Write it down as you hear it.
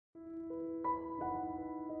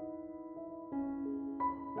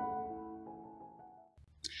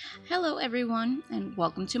Hello everyone and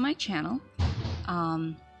welcome to my channel.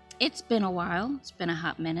 It's been a while, it's been a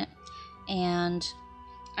hot minute, and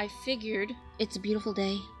I figured it's a beautiful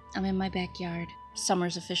day. I'm in my backyard.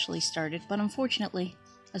 Summer's officially started, but unfortunately,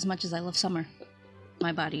 as much as I love summer,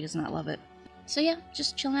 my body does not love it. So yeah,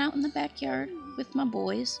 just chilling out in the backyard with my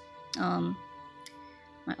boys.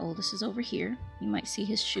 My oldest is over here. You might see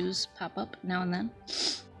his shoes pop up now and then.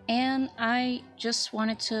 And I just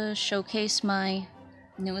wanted to showcase my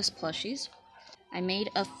newest plushies. I made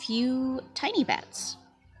a few tiny bats,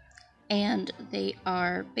 and they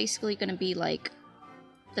are basically going to be like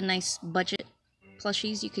the nice budget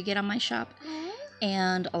plushies you could get on my shop,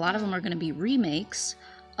 and a lot of them are going to be remakes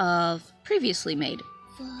of previously made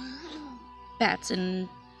bats in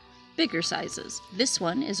bigger sizes. This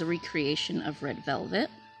one is a recreation of Red Velvet.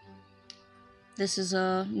 This is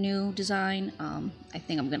a new design. I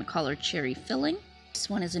think I'm going to call her Cherry Filling. This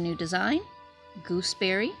one is a new design,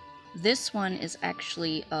 Gooseberry. This one is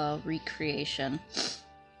actually a recreation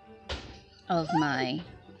of my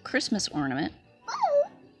Christmas ornament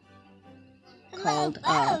called,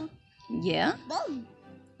 yeah?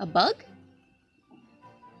 A bug?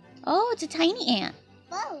 Oh, it's a tiny ant.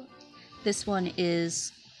 This one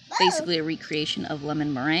is basically a recreation of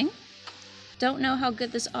Lemon Meringue. Don't know how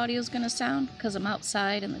good this audio is going to sound because I'm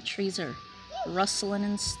outside and the trees are rustling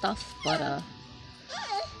and stuff, but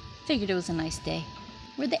figured it was a nice day.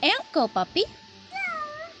 Where'd the ant go, puppy?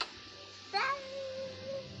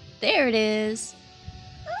 There it is.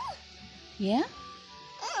 Yeah?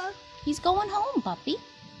 He's going home, puppy.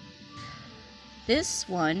 This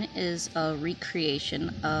one is a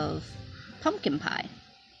recreation of pumpkin pie.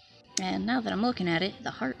 And now that I'm looking at it,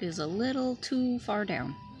 the heart is a little too far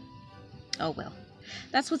down. Oh well.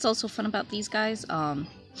 That's what's also fun about these guys.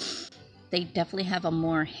 They definitely have a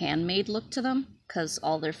more handmade look to them because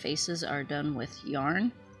all their faces are done with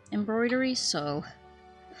yarn embroidery, so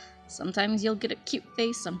sometimes you'll get a cute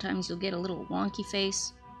face, sometimes you'll get a little wonky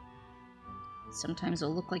face, sometimes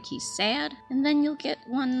it'll look like he's sad, and then you'll get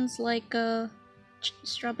ones like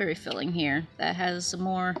Strawberry Filling here that has a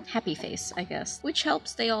more happy face, I guess, which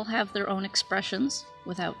helps. They all have their own expressions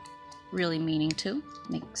without really meaning to.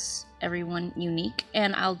 Makes everyone unique,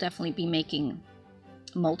 and I'll definitely be making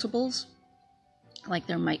multiples. Like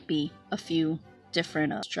there might be a few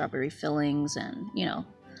different strawberry fillings, and you know,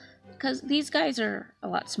 because these guys are a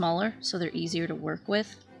lot smaller, so they're easier to work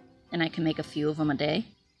with, and I can make a few of them a day.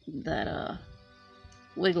 That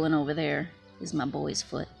wiggling over there is my boy's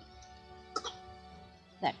foot.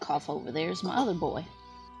 That cough over there is my other boy.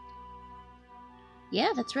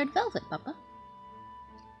 Yeah, that's Red Velvet, Papa.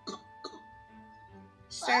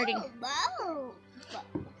 Starting.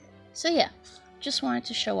 So yeah, just wanted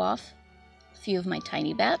to show off a few of my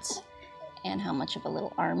tiny bats and how much of a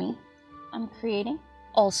little army I'm creating.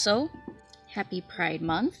 Also, happy Pride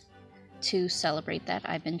Month. To celebrate that,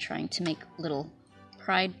 I've been trying to make little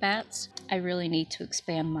pride bats. I really need to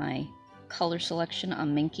expand my color selection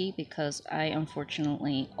on Minky because I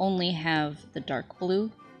unfortunately only have the dark blue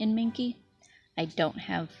in Minky. I don't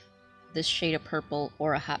have this shade of purple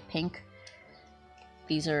or a hot pink.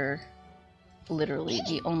 These are literally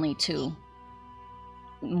the only two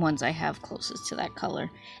ones I have closest to that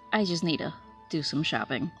color. I just need to do some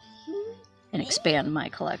shopping and expand my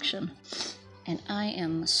collection. And I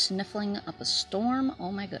am sniffling up a storm.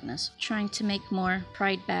 Oh my goodness. Trying to make more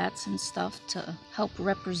pride bats and stuff to help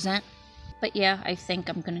represent. But yeah, I think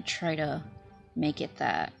I'm gonna try to make it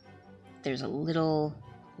that there's a little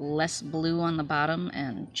less blue on the bottom,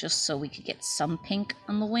 and just so we could get some pink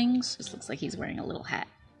on the wings. This looks like he's wearing a little hat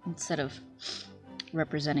instead of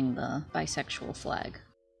representing the bisexual flag.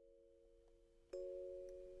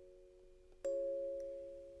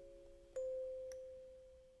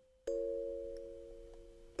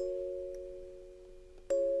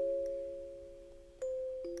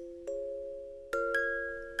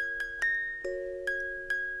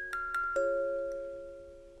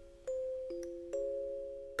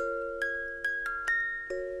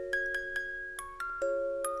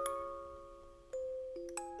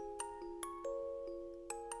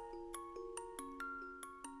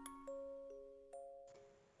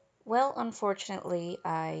 Well, unfortunately,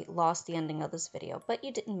 I lost the ending of this video, but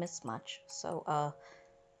you didn't miss much. So,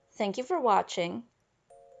 thank you for watching.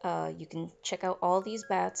 You can check out all these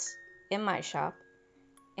bats in my shop,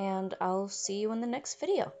 and I'll see you in the next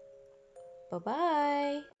video.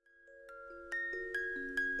 Bye-bye!